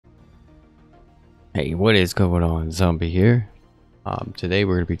Hey, what is going on? Zombie here. Today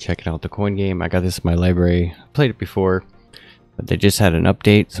we're going to be checking out the coin game. I got this in my library. I played it before, but they just had an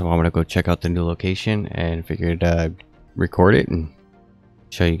update, so I'm going to go check out the new location and figured I'd record it and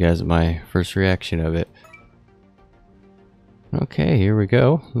show you guys my first reaction of it. Okay, here we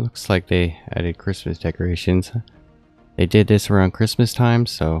go. Looks like they added Christmas decorations. They did this around Christmas time,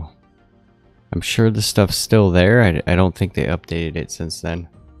 so I'm sure the stuff's still there. I don't think they updated it since then.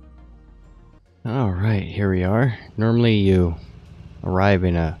 Alright, here we are. Normally you arrive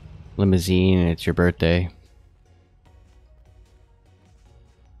in a limousine and it's your birthday.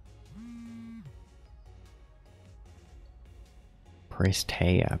 Press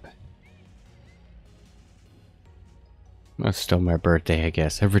tab. That's still my birthday, I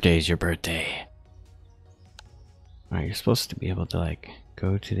guess. Every day is your birthday. Alright, you're supposed to be able to, like,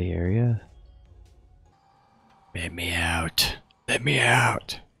 go to the area. Let me out. Let me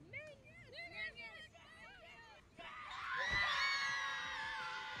out.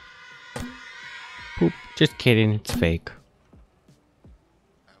 Poop. Just kidding, it's fake.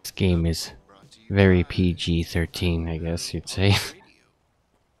 This game is very PG-13, I guess you'd say.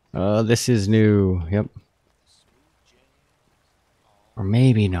 This is new. Yep. Or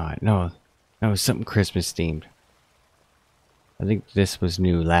maybe not. No, that was something Christmas themed. I think this was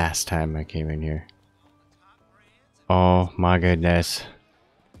new last time I came in here. Oh my goodness.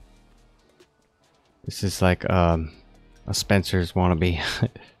 This is like a Spencer's wannabe. How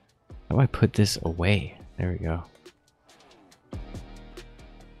do I put this away? There we go.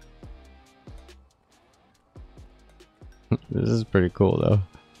 This is pretty cool though.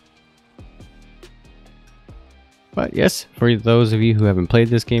 But yes, for those of you who haven't played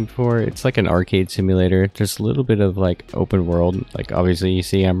this game before, it's like an arcade simulator. There's a little bit of like open world. Like obviously you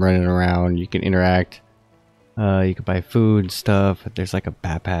see I'm running around, you can interact. You can buy food, stuff. There's like a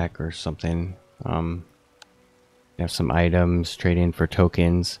backpack or something. You have some items, trade in for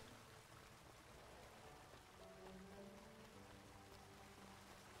tokens.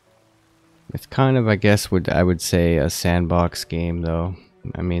 It's kind of, I guess, I would say a sandbox game though.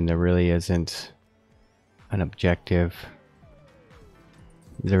 I mean, there really isn't an objective.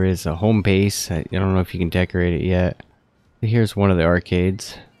 There is a home base. I don't know if you can decorate it yet. Here's one of the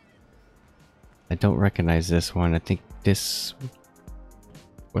arcades. I don't recognize this one. I think this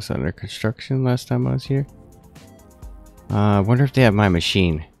was under construction last time I was here. I wonder if they have my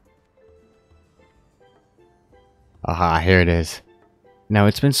machine. Aha, here it is. Now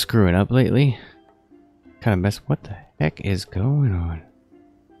it's been screwing up lately. Kind of mess. What the heck is going on?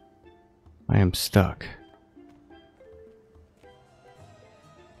 I am stuck.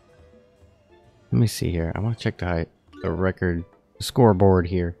 Let me see here. I want to check the record scoreboard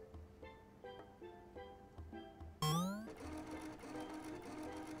here.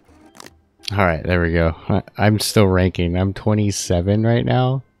 Alright, there we go. I'm still ranking. I'm 27 right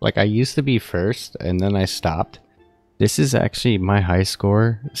now. Like, I used to be first, and then I stopped. This is actually my high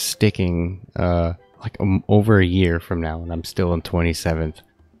score sticking like over a year from now, and I'm still in 27th.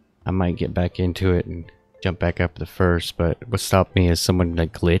 I might get back into it and jump back up to first, but what stopped me is someone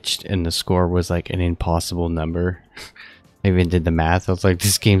like glitched and the score was like an impossible number. I even did the math. I was like,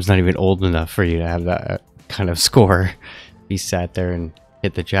 this game's not even old enough for you to have that kind of score. He sat there and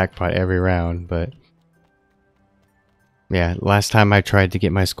hit the jackpot every round. But yeah, last time I tried to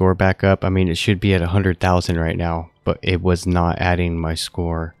get my score back up, I mean, it should be at 100,000 right now, but it was not adding my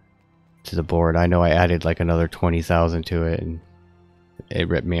score to the board. I know I added like another 20,000 to it and it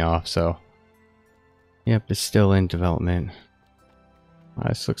ripped me off. So yep, it's still in development.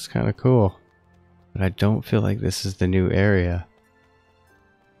 This looks kind of cool, but I don't feel like this is the new area.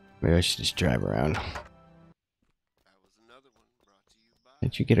 Maybe I should just drive around.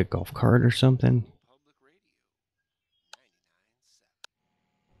 Did you get a golf cart or something?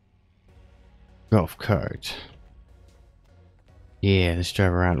 Golf cart. Yeah, let's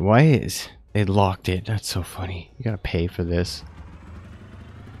drive around. Why is they locked it? That's so funny. You gotta pay for this.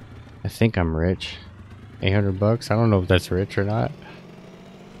 I think I'm rich. 800 bucks? I don't know if that's rich or not.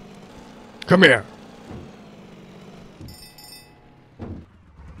 Come here.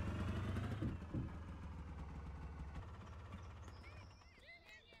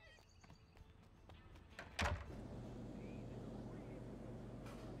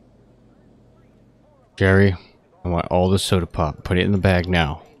 Jerry, I want all the soda pop. Put it in the bag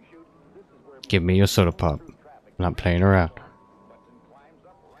now. Give me your soda pop. I'm not playing around.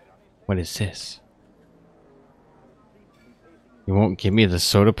 What is this? You won't give me the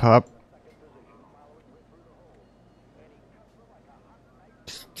soda pop?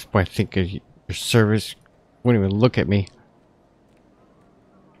 That's why I think of your service. Won't even look at me.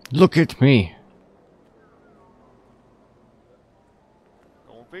 Look at me.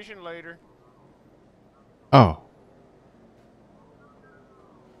 Information later. Oh.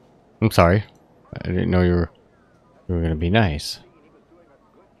 I'm sorry. I didn't know you were gonna be nice.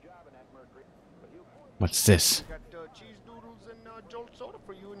 What's this? Got cheese doodles and Jolt soda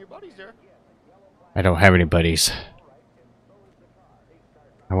for you and your buddies there. I don't have any buddies.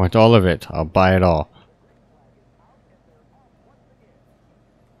 I want all of it. I'll buy it all.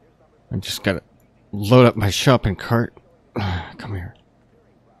 I just gotta load up my shopping cart. Come here.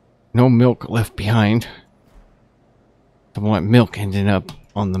 No milk left behind. Don't want milk ending up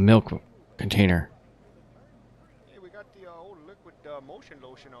on the milk container. Hey, we got the old liquid motion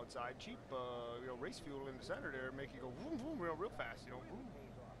lotion outside. Cheap, race fuel in the center there. Make you go vroom, vroom real fast, Vroom.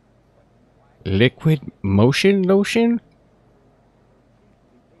 Liquid motion lotion?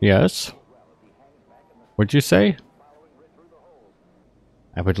 Yes. What'd you say?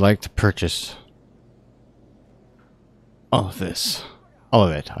 I would like to purchase all of this. All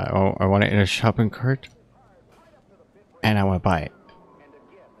of it. I want it in a shopping cart. And I want to buy it.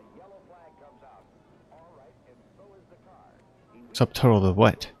 Subtotal to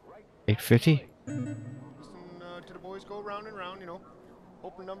what? 850? Listen to the boys go round and round,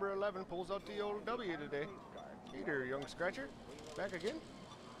 Hoping number 11 pulls out the old W today. Hey there, young scratcher. Back again?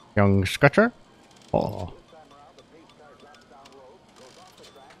 Young scratcher? Oh.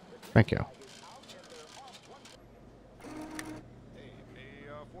 Thank you. Hey, may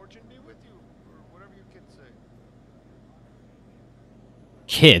fortune be with you, or whatever you kids say.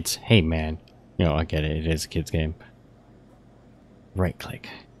 Kids? Hey man. I get it. It is a kid's game. Right click.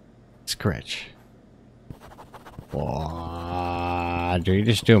 Scratch. Oh, do you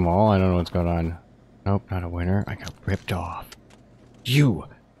just do them all? I don't know what's going on. Nope, not a winner. I got ripped off. You!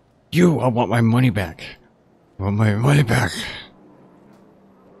 I want my money back. I want my money back.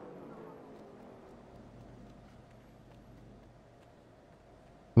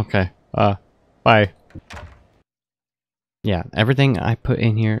 Okay. Bye. Yeah, everything I put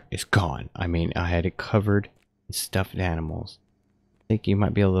in here is gone. I mean, I had it covered in stuffed animals. I think you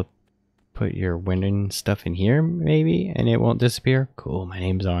might be able to put your winning stuff in here, maybe, and it won't disappear. Cool, my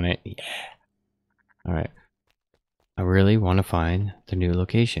name's on it. Yeah. Alright. I really want to find the new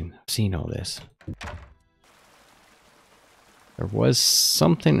location. I've seen all this. There was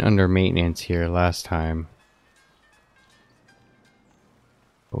something under maintenance here last time.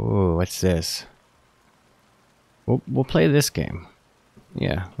 Oh, what's this? We'll play this game.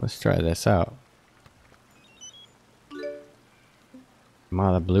 Yeah, let's try this out. Am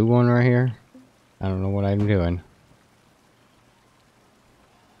I the blue one right here? I don't know what I'm doing.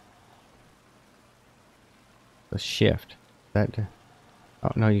 The shift. That.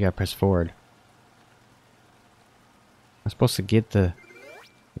 Oh no, you gotta press forward. I'm supposed to get the.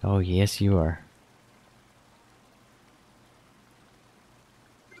 Oh yes, you are.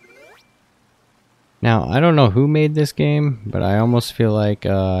 Now I don't know who made this game, but I almost feel like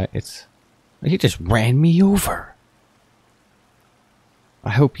it's. He just ran me over. I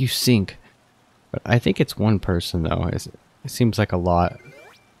hope you sink. But I think it's one person though. It seems like a lot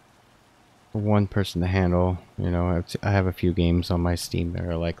for one person to handle. I have a few games on my Steam that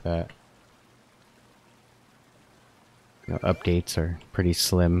are like that. Updates are pretty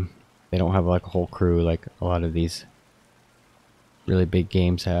slim. They don't have like a whole crew like a lot of these really big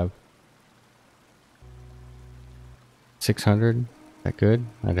games have. 600? That good?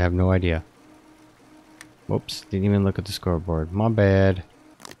 I'd have no idea. Whoops, didn't even look at the scoreboard. My bad.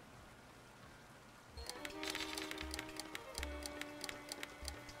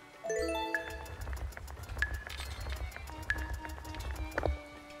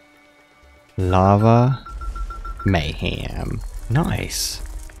 Lava Mayhem. Nice.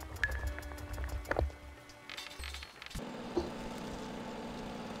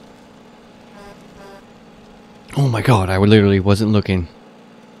 Oh my god, I literally wasn't looking.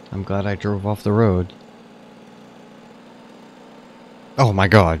 I'm glad I drove off the road. Oh my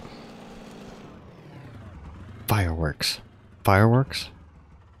god. Fireworks. Fireworks?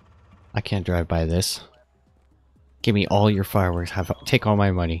 I can't drive by this. Give me all your fireworks. Take all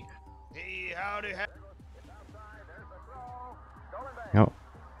my money. Hey, howdy. Nope.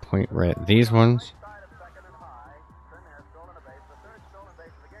 Point right at these ones.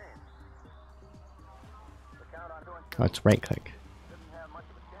 Let's right click.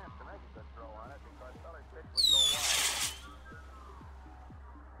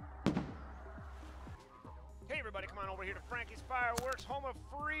 Hey everybody, come on over here to Frankie's Fireworks, home of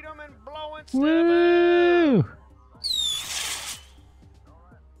freedom and blowing stuff. Woo!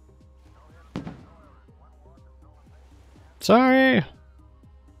 Sorry.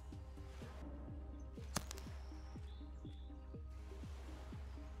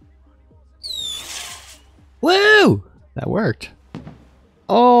 worked.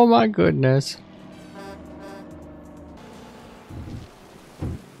 Oh my goodness.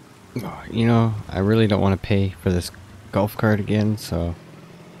 Oh, you know, I really don't want to pay for this golf cart again, so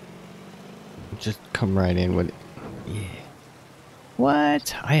just come right in with it. Yeah.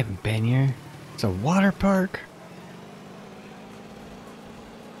 What? I haven't been here. It's a water park.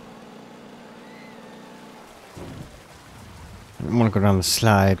 I want to go down the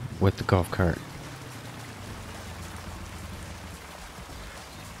slide with the golf cart.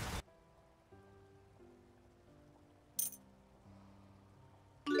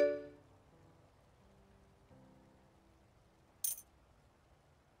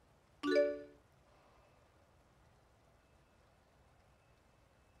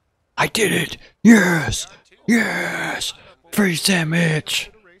 I did it! Yes! Yes! Free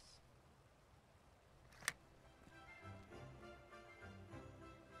sandwich!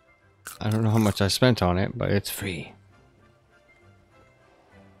 I don't know how much I spent on it, but it's free.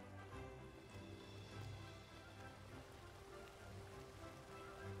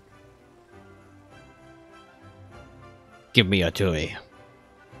 Give me a toy.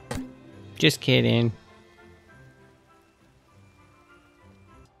 Just kidding.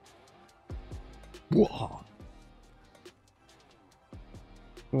 Whoa.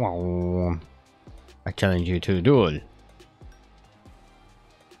 Wow. I challenge you to a duel.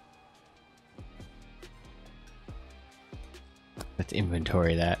 Let's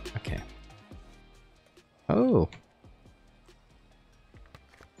inventory that. Okay. Oh.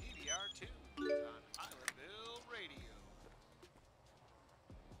 DDR2 on Islandville Radio.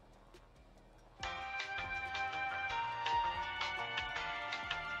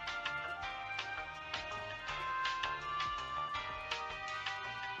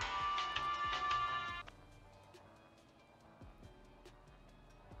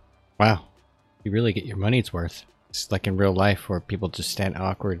 Wow. You really get your money's worth. It's like in real life where people just stand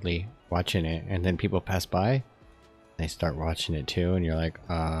awkwardly watching it and then people pass by. They start watching it too and you're like,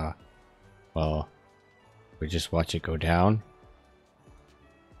 well, we just watch it go down.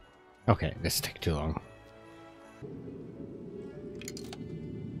 Okay, this took too long.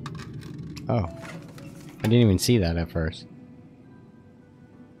 Oh. I didn't even see that at first.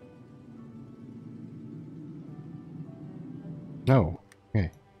 No.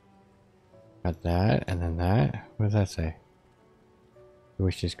 Okay. Got that, and then that. What does that say? Your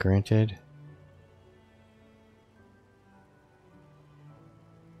wish is granted.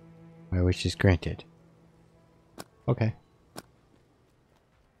 My wish is granted. Okay.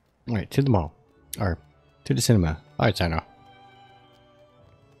 Alright, to the mall. Or, to the cinema. Alright, I know.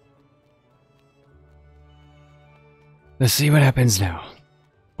 Let's see what happens now.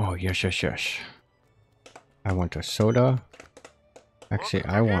 Oh, yes, yes, yes. I want a soda. Actually,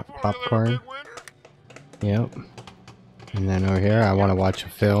 I want popcorn. Yep. And then over here, I want to watch a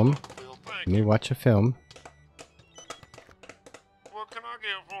film. Let me watch a film. What can I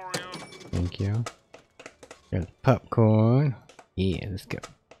get for you? Thank you. Got popcorn. Yeah, let's go.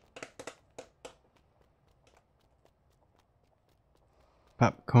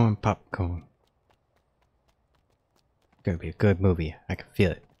 Popcorn, popcorn. Gonna be a good movie. I can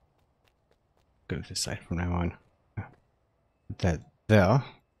feel it. Go to this side from now on. Put that there.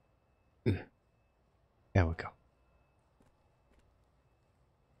 There we go.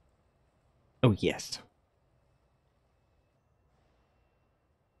 Oh, yes.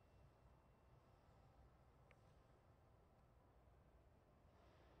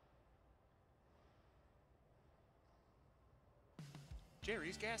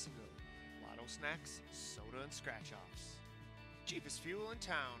 Jerry's Gas and Go. Lotto snacks, soda and scratch offs. Cheapest fuel in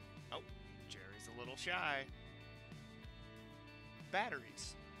town. Oh, Jerry's a little shy.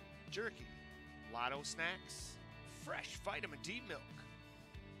 Batteries, jerky, Lotto snacks, fresh vitamin D milk.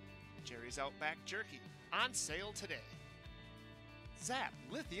 Jerry's Outback Jerky, on sale today. Zap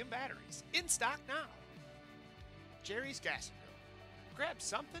lithium batteries, in stock now. Jerry's Gas and Go. Grab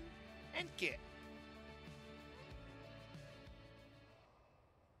something and get.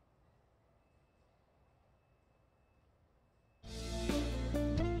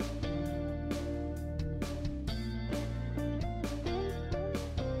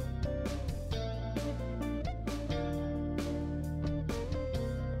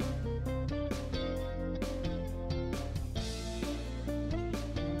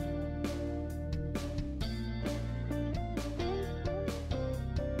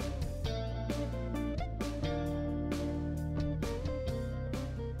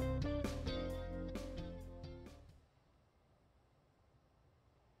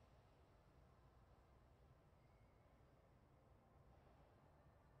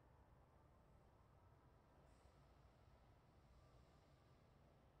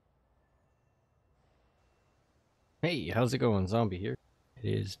 Hey, how's it going? Zombie here. It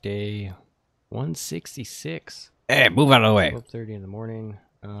is day 166. Hey, move out of the way. 12:30 in the morning.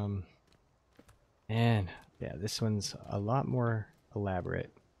 And yeah, this one's a lot more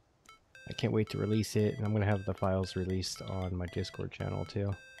elaborate. I can't wait to release it, and I'm gonna have the files released on my Discord channel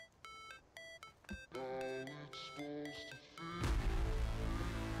too.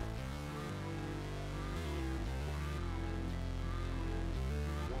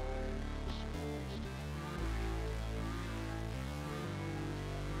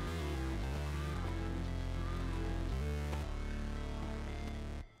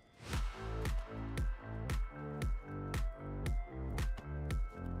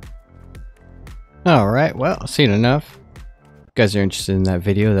 Alright, well, seen enough. If you guys are interested in that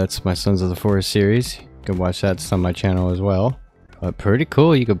video, that's my Sons of the Forest series. You can watch that, it's on my channel as well. But pretty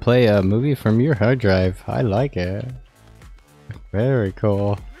cool, you can play a movie from your hard drive. I like it. Very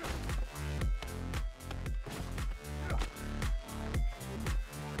cool.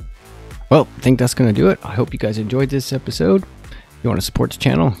 Well, I think that's going to do it. I hope you guys enjoyed this episode. If you want to support the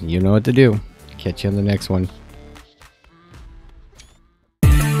channel, you know what to do. Catch you on the next one.